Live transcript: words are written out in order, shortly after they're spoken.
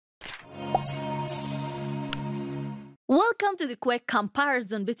Welcome to the quick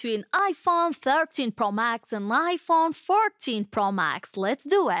comparison between iPhone 13 Pro Max and iPhone 14 Pro Max. Let's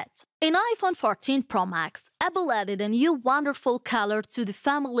do it! In iPhone 14 Pro Max, Apple added a new wonderful color to the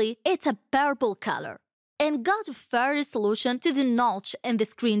family. It's a purple color, and got a fair solution to the notch in the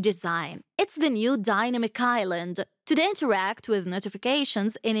screen design. It's the new dynamic island to interact with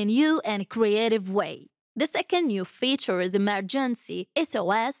notifications in a new and creative way. The second new feature is emergency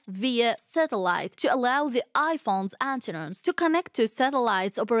SOS via satellite to allow the iPhone's antennas to connect to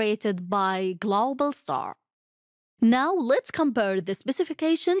satellites operated by Globalstar. Now let's compare the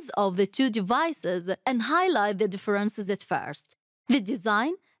specifications of the two devices and highlight the differences at first. The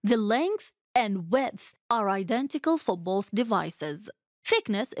design, the length, and width are identical for both devices.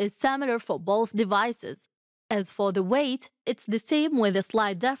 Thickness is similar for both devices. As for the weight, it's the same with a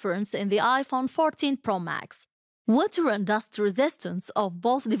slight difference in the iPhone 14 Pro Max. Water and dust resistance of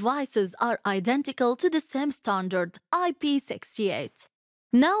both devices are identical to the same standard, IP68.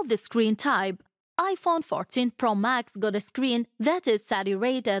 Now the screen type. iPhone 14 Pro Max got a screen that is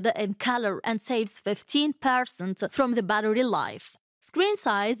saturated in color and saves 15% from the battery life. Screen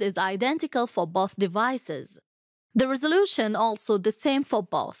size is identical for both devices. The resolution also the same for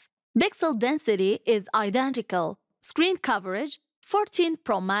both. Pixel density is identical. Screen coverage, 14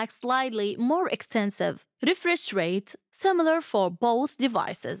 Pro Max slightly more extensive. Refresh rate, similar for both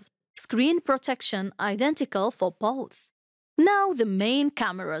devices. Screen protection identical for both. Now the main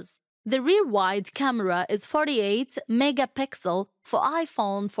cameras. The rear-wide camera is 48 megapixel for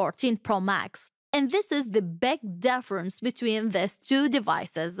iPhone 14 Pro Max. And this is the big difference between these two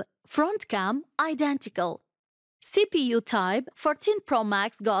devices. Front cam identical. CPU type, 14 Pro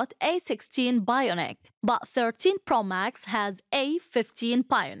Max got A16 Bionic, but 13 Pro Max has A15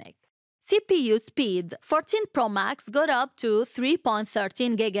 Bionic. CPU speed, 14 Pro Max got up to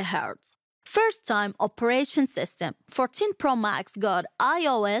 3.13 GHz. First-time operation system, 14 Pro Max got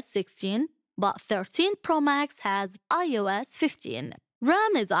iOS 16, but 13 Pro Max has iOS 15.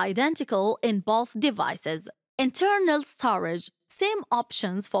 RAM is identical in both devices. Internal storage, same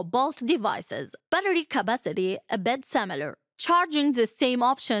options for both devices. Battery capacity a bit similar. Charging the same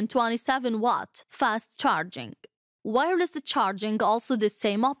option 27 watt, fast charging. Wireless charging also the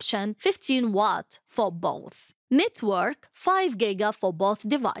same option 15 watt for both. Network 5 GB for both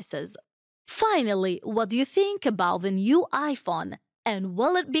devices. Finally, what do you think about the new iPhone? And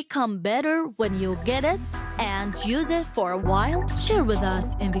will it become better when you get it and use it for a while? Share with us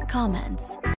in the comments.